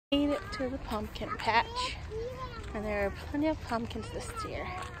to the pumpkin patch, and there are plenty of pumpkins this year.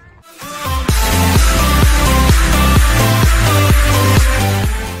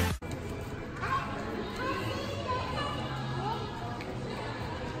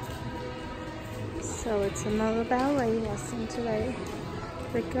 So it's another ballet lesson today.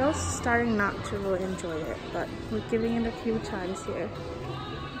 The girls are starting not to really enjoy it, but we're giving it a few times here.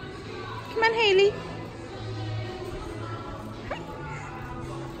 Come on, Haley.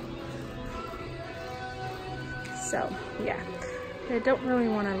 So, yeah, they don't really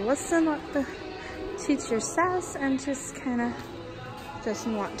want to listen what the teacher says and just kind of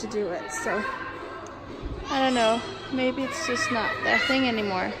doesn't want to do it. So, I don't know, maybe it's just not their thing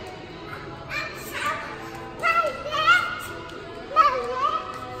anymore.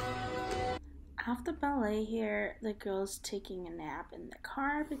 After ballet here, the girl's taking a nap in the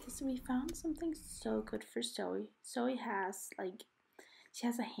car because we found something so good for Zoe. Zoe has she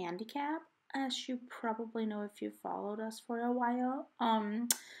has a handicap, as you probably know if you followed us for a while.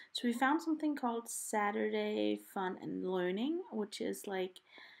 So we found something called Saturday Fun and Learning, which is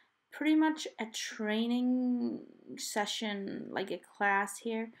pretty much a training session, like a class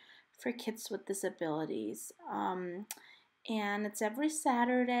here for kids with disabilities. And it's every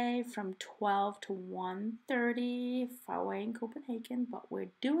Saturday from 12 to 1:30, far away in Copenhagen, but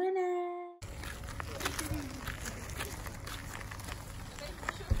we're doing it.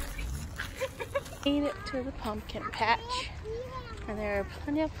 Made it to the pumpkin patch, and there are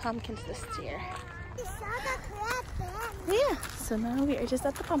plenty of pumpkins this year. Yeah, so now we are just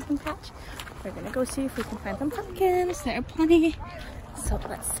at the pumpkin patch. We're gonna go see if we can find some pumpkins. There are plenty, so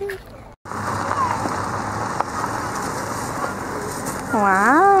let's see.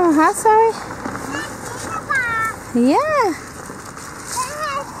 Wow, hi, sorry. Yeah.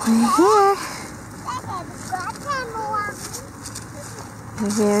 We're here.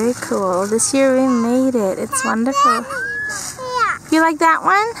 Very cool. This year we made it. It's wonderful. You like that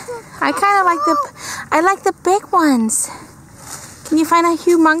one? I kind of like the big ones. Can you find a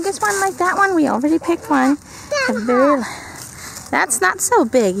humongous one like that one? We already picked one. That's not so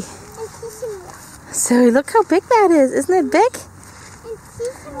big. So look how big that is. Isn't it big?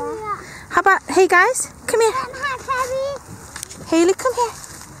 How about, hey guys, come here. Haley, come here.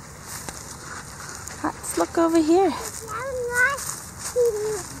 Let's look over here.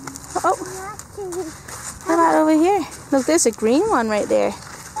 Oh, how about over here? Look, there's a green one right there.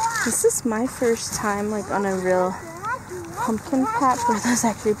 This is my first time on a real pumpkin patch where there's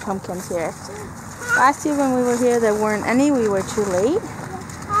actually pumpkins here. Last year when we were here, there weren't any. We were too late.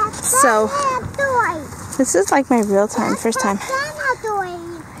 So this is my real time, first time.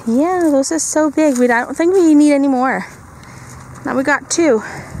 Yeah, those are so big. I don't think we need any more. Now we got 2.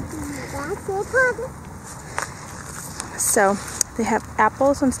 So they have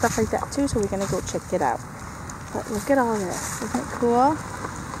apples and stuff like that too, so we're gonna go check it out. But look at all this. Isn't it cool?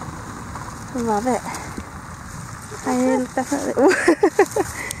 I love it. I definitely...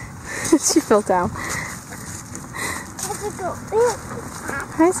 She fell down.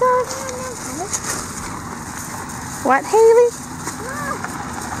 Hi, Zoe. What, Haley?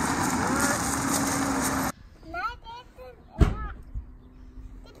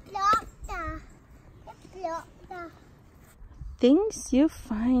 Things you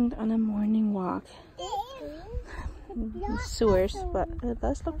find on a morning walk. Sewers, but it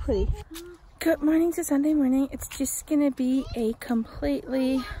does look pretty. Good morning to Sunday morning. It's just gonna be a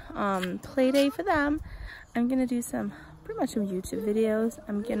completely play day for them. I'm gonna do pretty much some YouTube videos.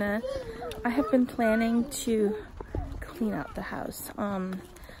 I have been planning to clean out the house.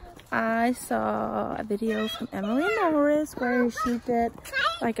 I saw a video from Emily Norris where she did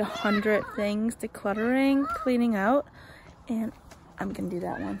 100 things decluttering, cleaning out. And I'm gonna do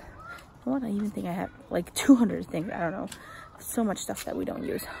that one. You know what? I even think I have 200 things. I don't know. So much stuff that we don't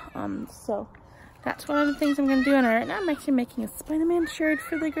use. So that's one of the things I'm gonna do. And right now I'm actually making a Spider-Man shirt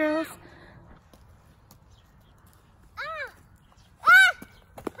for the girls.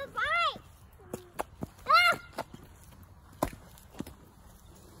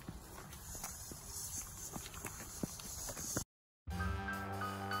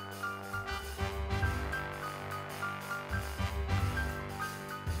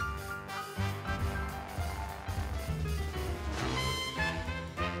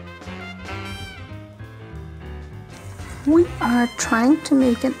 We are trying to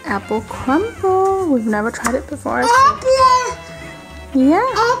make an apple crumble. We've never tried it before. Yeah.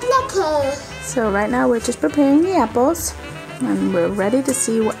 So right now we're just preparing the apples and we're ready to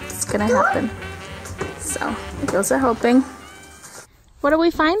see what's gonna happen. So the girls are hoping. What are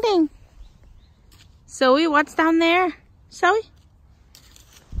we finding? Zoe, what's down there? Zoe?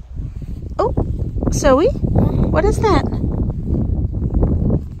 Zoe? What is that?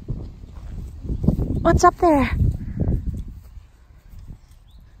 What's up there?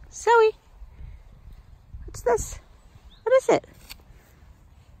 Zoe? What's this? What is it?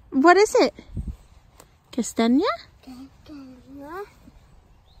 What is it? Castagna?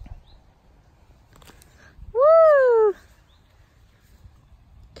 Woo!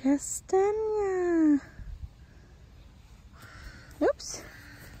 Castagna. Oops.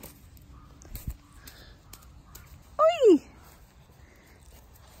 Oi!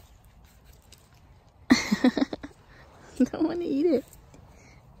 Don't want to eat it.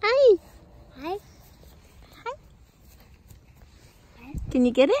 Hi. Hi. Hi. Can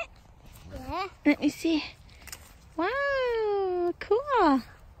you get it? Yeah. Let me see. Wow, cool.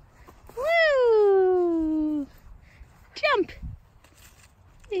 Woo! Jump.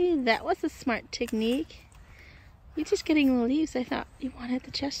 Hey, that was a smart technique. You're just getting the leaves. I thought you wanted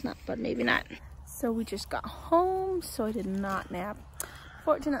the chestnut, but maybe not. So we just got home, so I did not nap.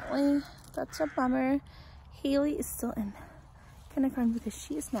 Fortunately, that's a bummer. Haley is still in kindergarten because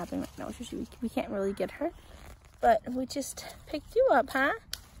she is napping right now, so we can't really get her. But we just picked you up, huh?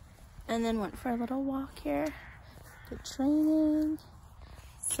 And then went for a little walk here, did training.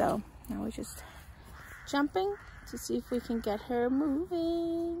 So now we're just jumping to see if we can get her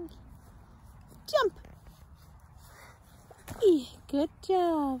moving. Jump! Hey, good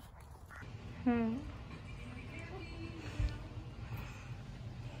job.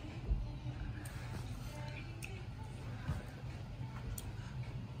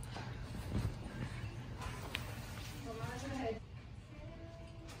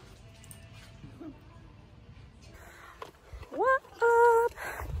 What up?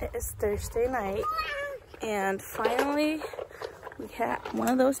 It is Thursday night, and finally we had one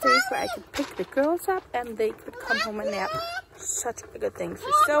of those days where I could pick the girls up and they could come home and nap. Such a good thing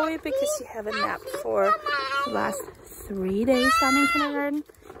for Zoe because she haven't napped for the last 3 days down in kindergarten.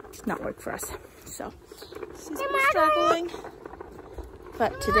 It's not work for us, so she's been struggling.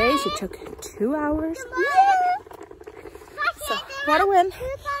 But today she took 2 hours. So what a win!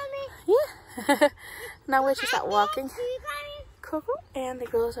 Yeah. Now we're just out walking. Coco and the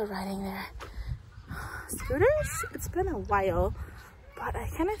girls are riding their scooters. It's been a while, but I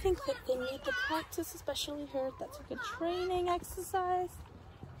kind of think that they need to practice, especially her. That's a good training exercise.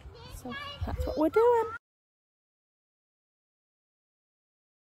 So that's what we're doing.